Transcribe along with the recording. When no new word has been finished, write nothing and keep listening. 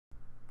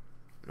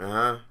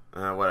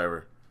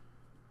Whatever.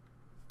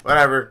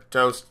 Whatever.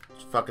 Toast.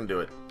 Just fucking do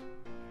it.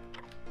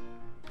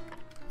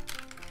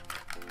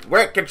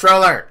 Work,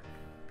 controller!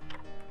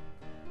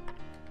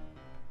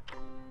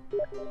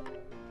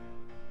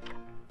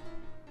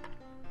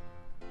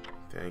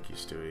 Thank you,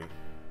 Stewie.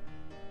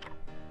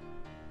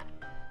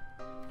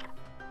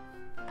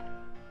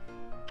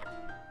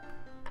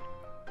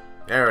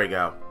 There we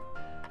go.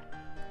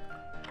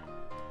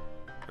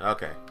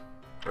 Okay.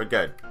 We're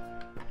good.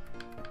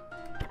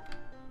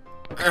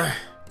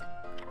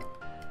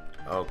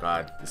 Oh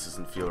god, this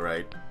doesn't feel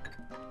right.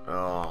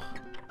 Oh.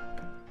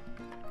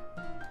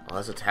 Oh,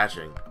 that's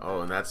attaching.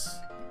 Oh, and that's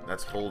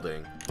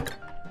holding.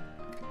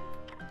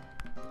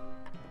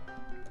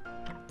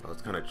 Oh,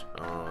 it's kind of...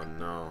 Oh,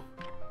 no.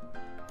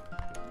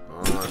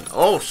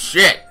 Oh,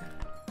 shit!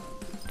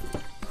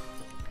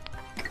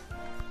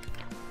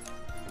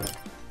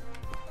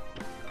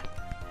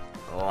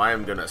 Oh, I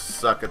am gonna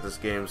suck at this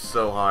game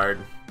so hard.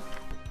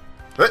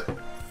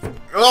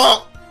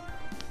 Oh!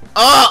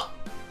 Oh!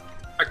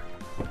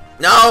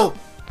 No!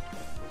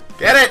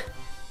 Get it!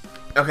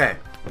 Okay.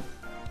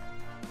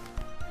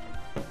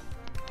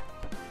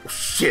 Oh,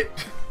 shit.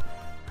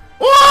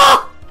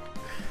 Oh!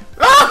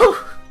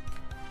 Oh!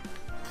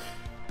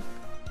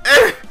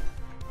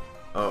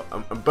 Oh,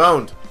 I'm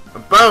boned.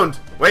 I'm boned!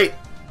 Wait!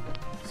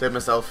 Save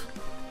myself.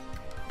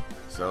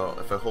 So,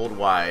 if I hold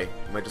Y,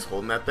 am I just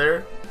holding that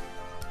there?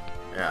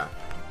 Yeah.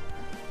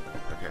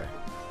 Okay.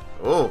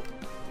 Oh!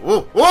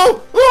 Whoa!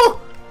 Whoa!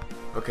 Whoa!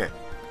 Okay.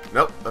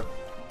 Nope.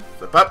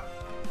 Flip up.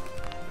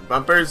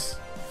 Bumpers.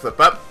 Flip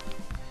up.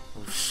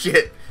 Oh,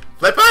 shit.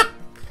 Flip up!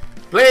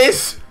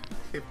 Please!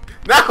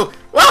 No!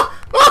 Whoa!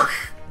 Whoa!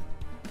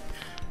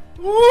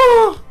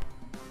 Whoa!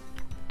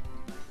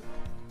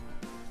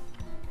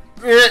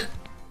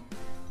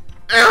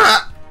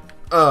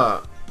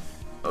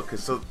 Okay,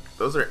 so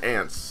those are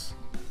ants.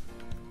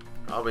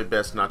 Probably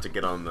best not to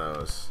get on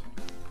those.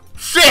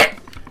 Shit!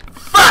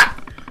 Fuck!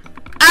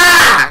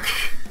 Ah!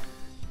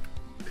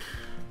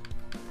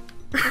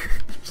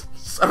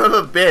 Son of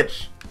a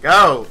bitch!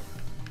 Go!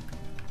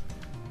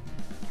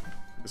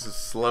 This is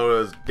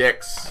slow as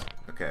dicks.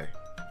 Okay.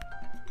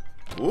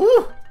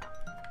 Woo!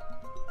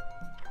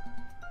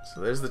 So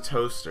there's the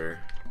toaster.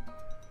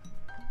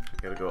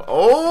 Gotta go.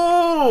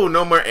 Oh!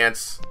 No more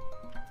ants.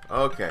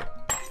 Okay.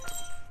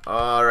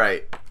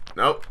 Alright.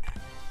 Nope.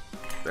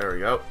 There we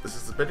go. This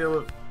is a bit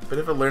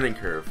of a learning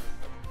curve.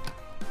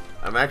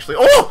 I'm actually...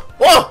 Oh!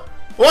 Whoa!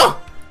 Whoa!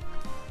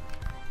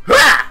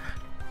 Ha!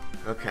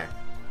 Okay.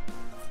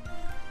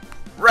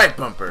 Right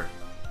bumper.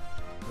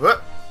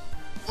 Whoop.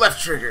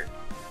 Left trigger.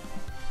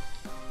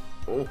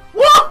 Oh.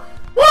 Whoa!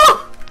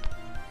 Whoa!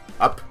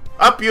 Up.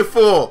 Up, you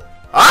fool!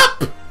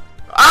 Up!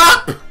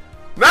 Up!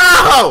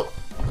 No!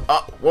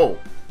 Whoa.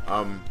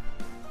 Oh,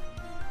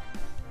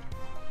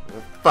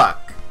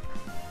 fuck.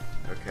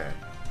 Okay.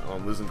 Oh,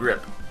 I'm losing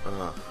grip.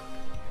 Ugh.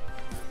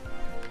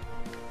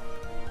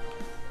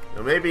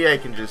 Now maybe I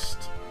can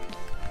just,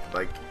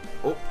 like,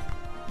 oh,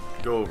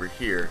 go over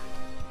here.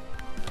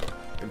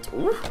 And,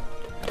 ooh,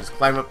 just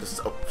climb up this.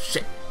 Oh,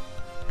 shit.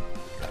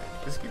 Okay.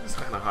 This game is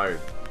kind of hard.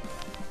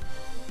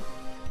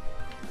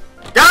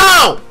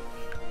 Go!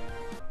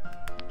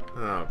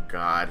 Oh,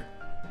 God.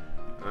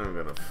 I'm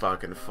gonna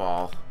fucking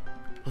fall.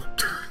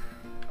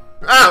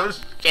 Oh,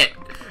 shit.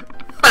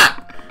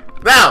 Fuck.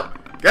 No!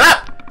 Get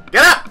up!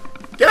 Get up!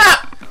 Get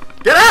up!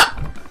 Get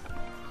up!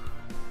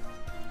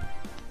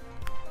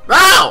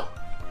 No!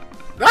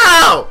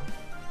 No!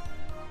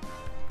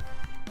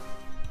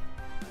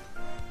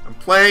 I'm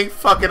playing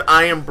fucking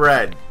I Am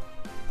Bread.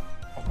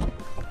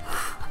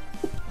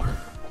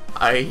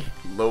 I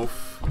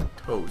loaf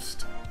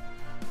toast.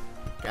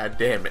 God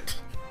damn it.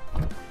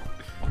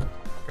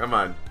 Come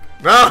on.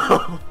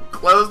 No!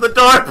 Close the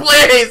door,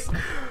 please!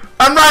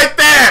 I'm right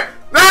there!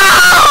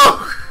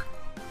 No!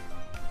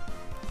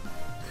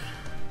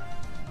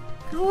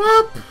 Go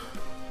up.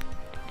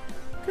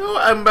 Go.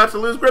 I'm about to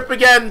lose grip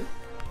again.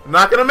 I'm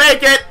not gonna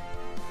make it.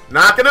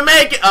 Not gonna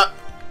make it. Up.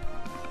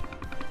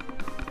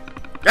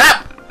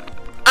 Up.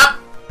 Up.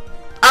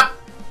 Up.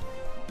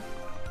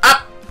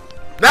 Up.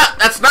 No,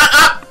 that's not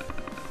up.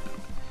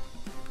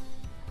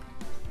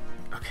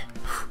 Okay.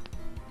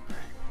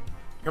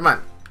 Come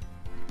on.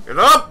 Get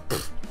up. Get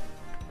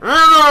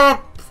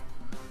up.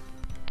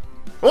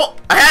 Oh,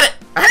 I had it.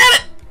 I had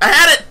it. I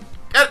had it.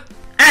 Ah.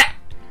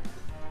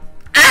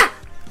 Ah.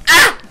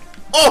 Ah.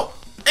 Oh.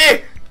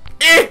 Eh.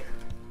 Eh.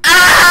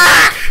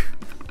 Ah.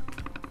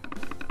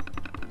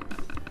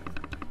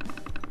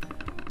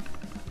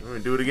 I'm gonna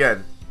do it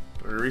again.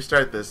 I'm gonna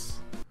restart this.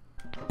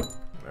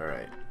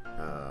 Alright.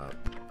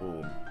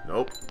 Boom.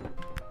 Nope.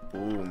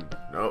 Boom.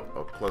 Nope.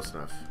 Oh, close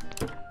enough.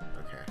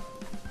 Okay.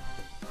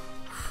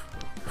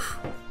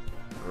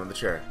 I'm on the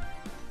chair.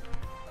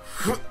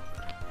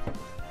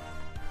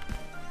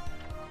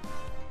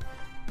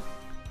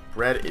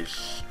 Bread is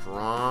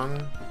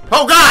strong.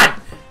 Oh, God!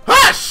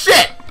 Ah,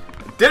 shit!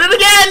 Did it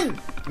again!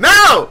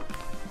 No!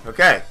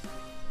 Okay.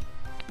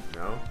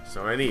 No, that's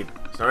not what I need.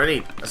 That's not what I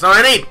need. That's not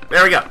what I need.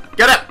 There we go.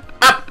 Get up!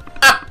 Up!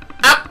 Up!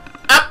 Up!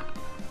 Up!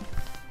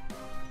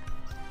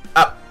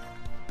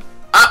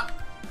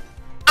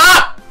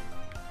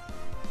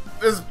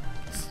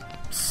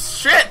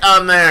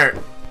 on there.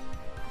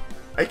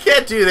 I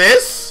can't do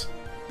this.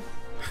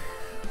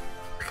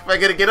 Am I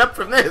gonna get up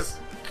from this?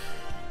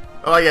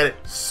 Oh, I get it.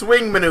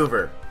 Swing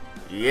maneuver.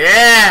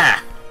 Yeah.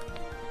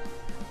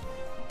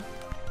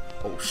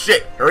 Oh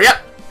shit! Hurry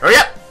up! Hurry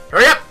up!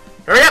 Hurry up!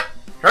 Hurry up!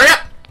 Hurry up!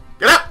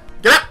 Get up!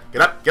 Get up!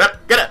 Get up! Get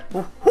up! Get up!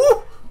 Woo!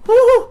 Woo!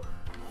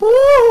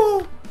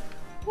 Woo!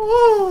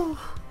 Woo!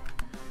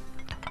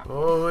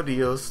 Oh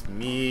Dios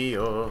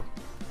mío!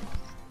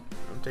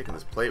 I'm taking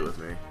this plate with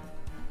me.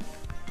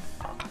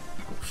 Oh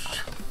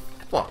shit!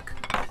 Fuck!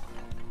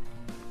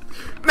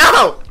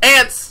 No!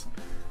 Ants!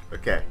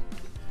 Okay.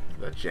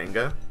 Is that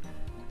Jenga?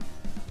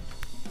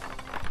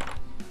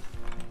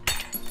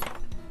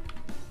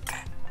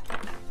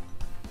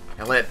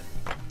 Kill it.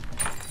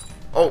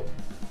 Oh!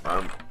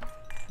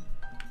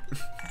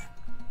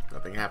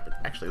 Nothing happened.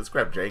 Actually, let's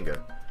grab Jenga.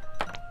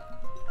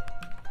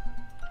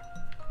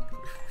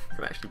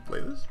 Can I actually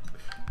play this?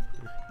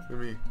 Let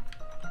me...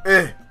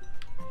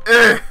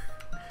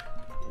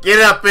 Get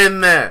up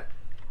in there!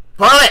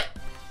 Pull it!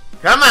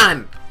 Come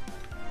on!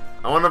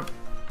 I wanna...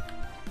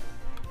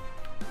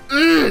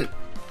 Yeah!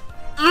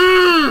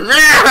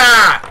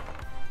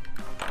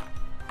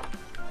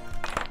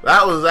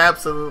 That was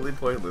absolutely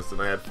pointless,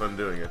 and I had fun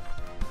doing it.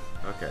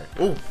 Okay.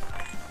 Ooh!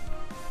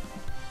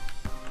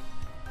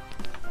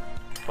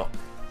 Fuck.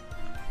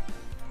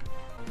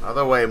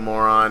 Other way,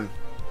 moron.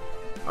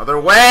 Other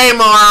way,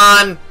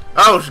 moron!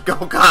 Oh,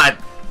 oh god!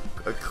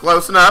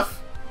 Close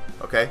enough.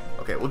 Okay,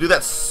 okay. We'll do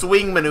that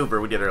swing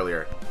maneuver we did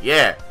earlier.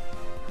 Yeah.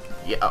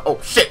 Yeah. Oh,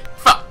 shit!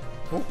 Fuck!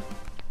 Ooh.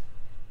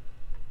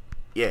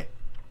 Yeah.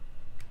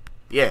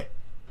 Yeah.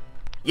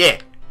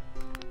 Yeah.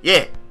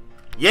 Yeah.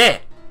 Yeah.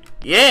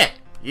 Yeah.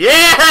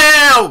 Yeah!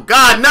 Oh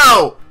god,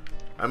 no!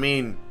 I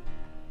mean...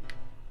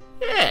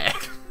 Yeah!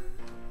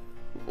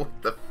 What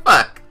the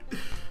fuck?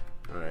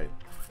 Alright.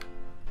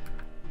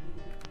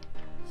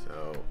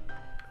 So,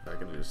 if I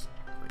can just,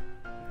 like,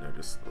 you know,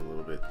 just a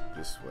little bit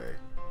this way.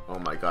 Oh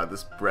my god,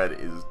 this bread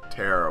is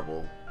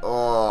terrible.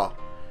 Oh!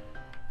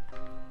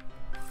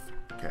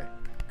 Okay,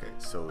 okay,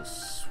 so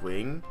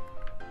swing,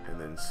 and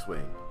then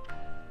swing.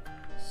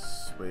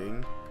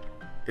 Swing.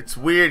 It's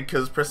weird,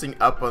 because pressing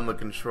up on the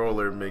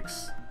controller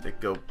makes it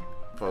go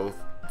both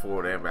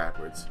forward and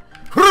backwards.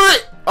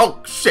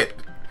 Oh, shit!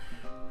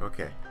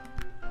 Okay.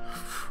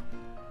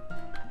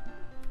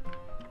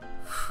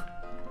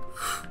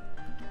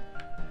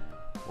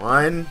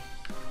 One,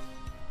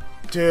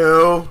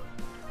 two,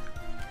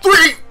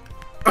 three!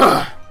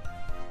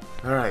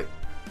 Alright.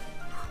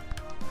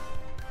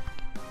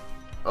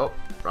 Oh,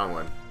 wrong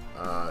one.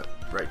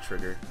 Right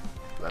trigger,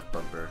 left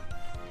bumper,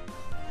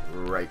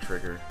 right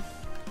trigger,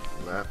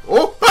 left.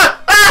 Oh!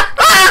 Ah! Ah!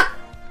 Ah!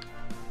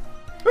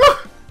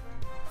 Ah!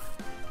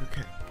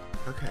 Okay,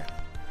 okay.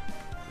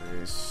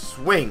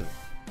 Swing.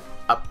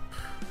 Up.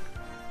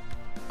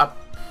 Up.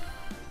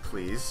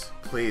 Please,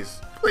 please,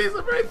 please,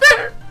 I'm right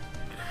there.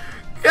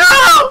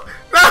 No!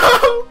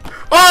 No!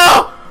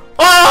 Oh!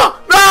 Oh!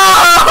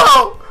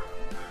 No!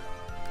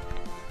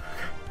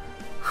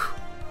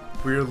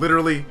 We're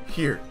literally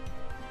here.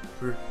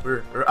 We're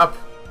up.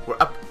 We're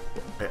up.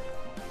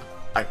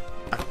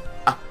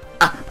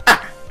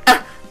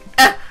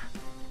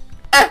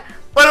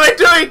 What am I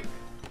doing?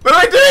 What am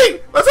I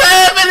doing? What's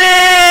happening?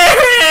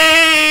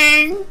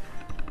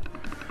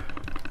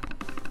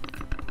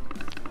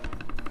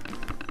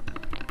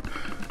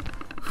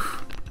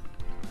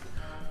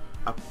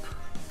 Up.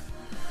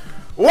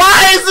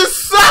 Why does this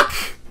suck?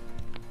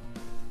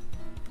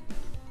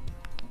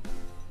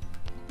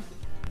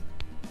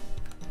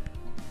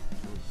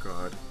 Oh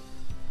god.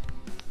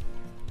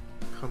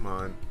 Come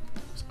on.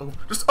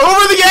 Just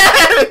over the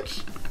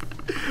edge!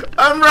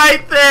 I'm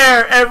right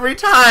there every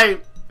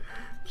time.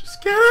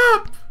 Just get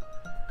up.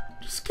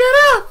 Just get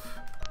up.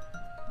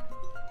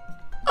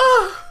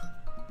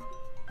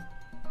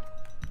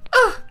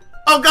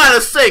 Oh god,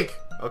 a sink.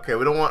 Okay,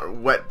 we don't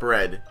want wet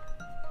bread.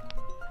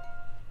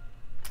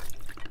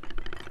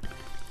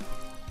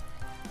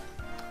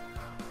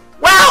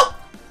 Well,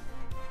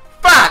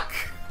 fuck.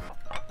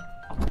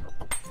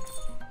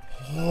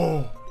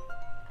 Oh.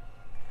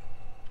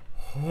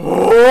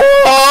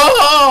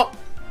 Oh.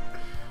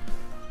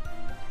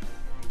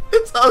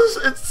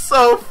 It's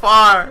so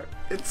far.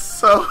 It's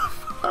so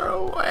far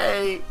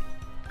away.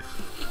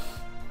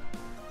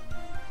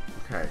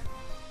 Okay.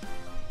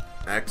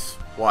 X,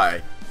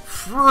 Y.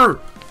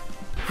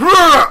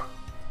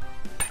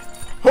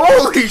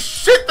 Holy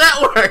shit,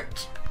 that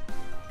worked!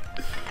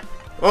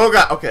 Oh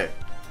god, okay.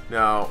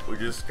 Now, we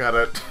just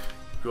gotta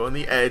go on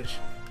the edge.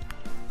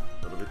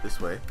 A little bit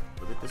this way. A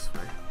little bit this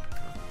way.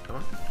 Come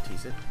on,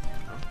 tease it.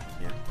 Oh,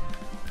 yeah.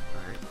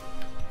 Alright.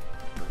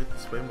 A little bit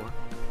this way more.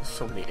 There's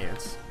so many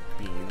ants.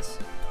 Beans.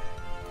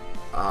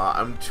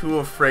 I'm too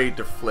afraid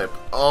to flip.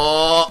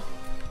 Oh!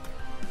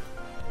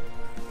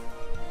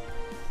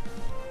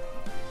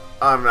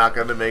 I'm not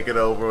gonna make it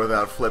over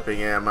without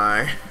flipping, am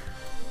I?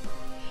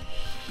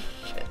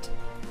 Shit.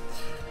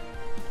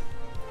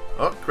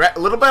 Oh,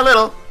 little by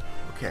little.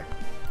 Okay.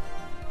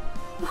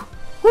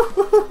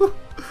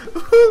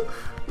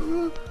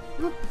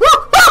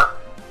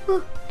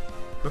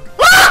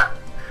 Ah!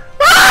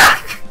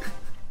 Ah!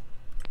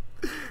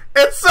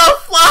 It's so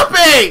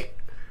floppy!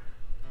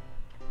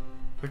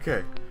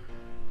 Okay.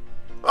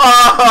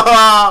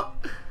 Oh!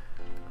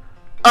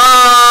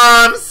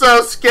 Oh, I'm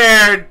so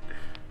scared.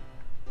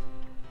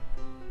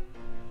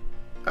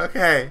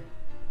 Okay.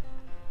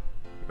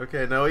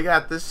 Okay, no, we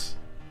got this.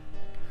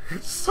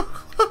 It's so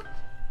close.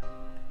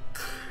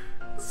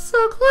 It's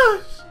so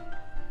close.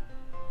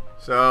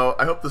 So,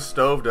 I hope the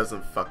stove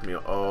doesn't fuck me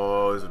up.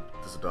 Oh, there's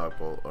a dog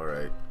bowl.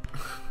 Alright.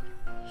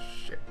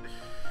 Shit.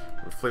 I'm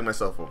gonna fling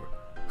myself over.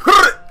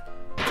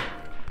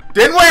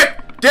 Didn't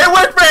work! Didn't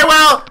work very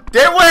well!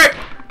 Didn't work!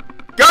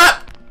 Go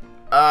up!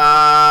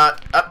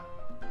 Up.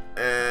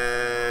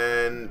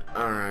 And...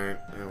 Alright.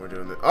 And we're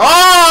doing this.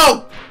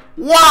 Oh!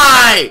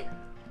 Why?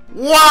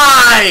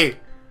 Why?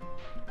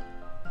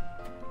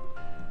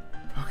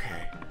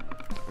 Okay.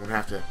 I'm gonna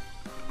have to...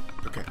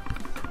 Okay.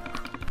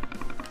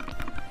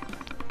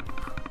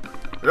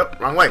 Nope,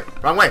 wrong way,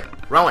 wrong way,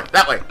 wrong way,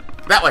 that way,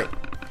 that way,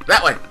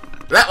 that way,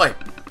 that way,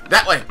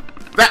 that way,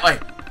 that way,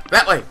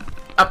 that way,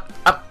 up,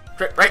 up,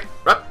 straight, right,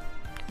 up,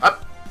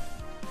 up,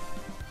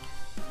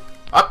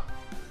 up,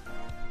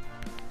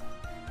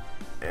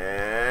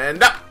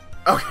 and up.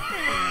 Okay.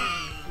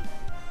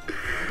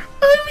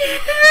 I'm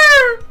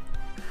here.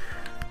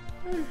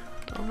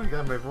 Oh my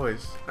god, my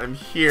voice. I'm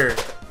here.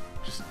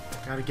 Just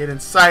gotta get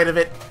inside of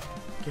it.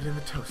 Get in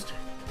the toaster.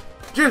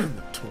 Get in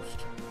the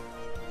toaster.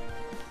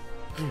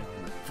 Get in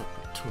the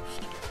fucking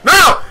toaster.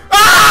 No!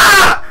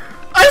 Ah!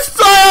 I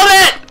soiled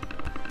it!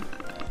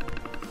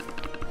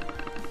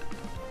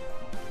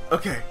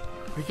 Okay,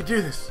 we can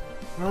do this.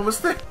 We're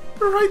almost there.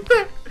 We're right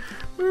there.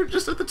 We were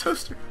just at the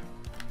toaster.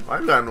 Well,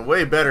 I've gotten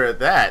way better at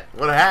that.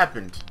 What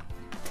happened?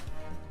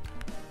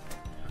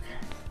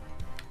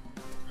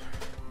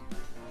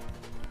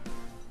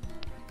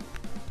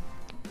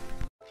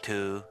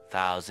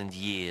 2,000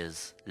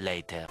 years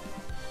later.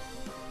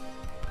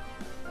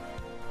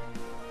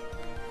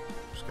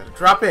 Just gotta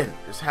drop in.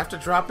 Just have to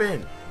drop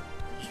in.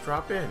 Just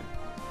drop in.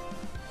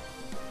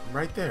 I'm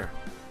right there.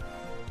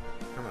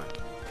 Come on.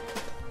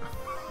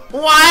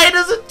 Why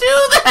does it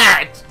do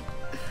that?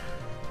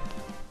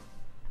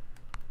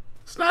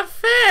 It's not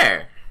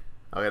fair.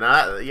 Okay,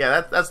 now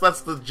yeah, that's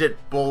legit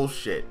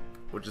bullshit.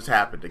 What just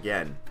happened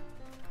again?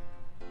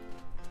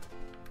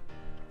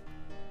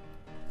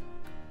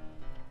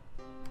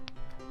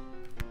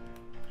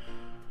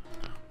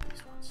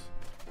 These ones.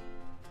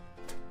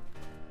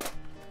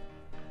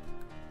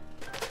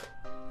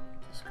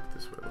 Just go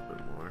this way a little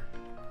bit more.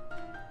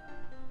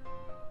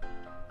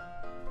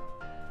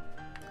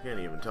 I can't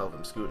even tell if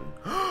I'm scooting.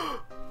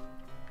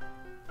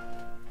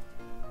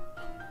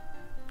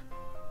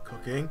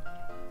 Cooking.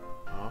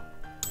 Oh.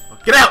 Oh.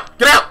 Get out!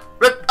 Get out!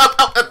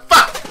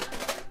 Fuck!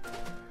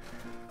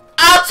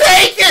 I'll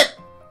take it!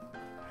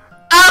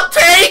 I'll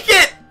take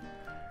it!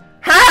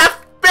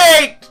 Half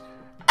baked!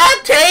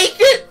 I'll take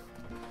it!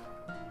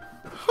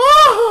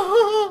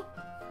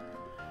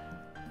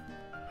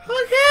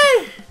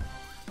 Okay.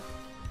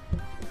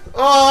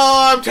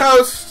 Oh, I'm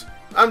toast.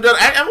 I'm done.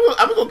 I'm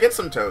gonna go get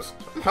some toast.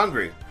 I'm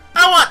hungry.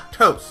 I want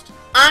toast.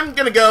 I'm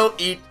gonna go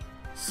eat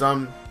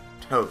some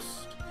toast.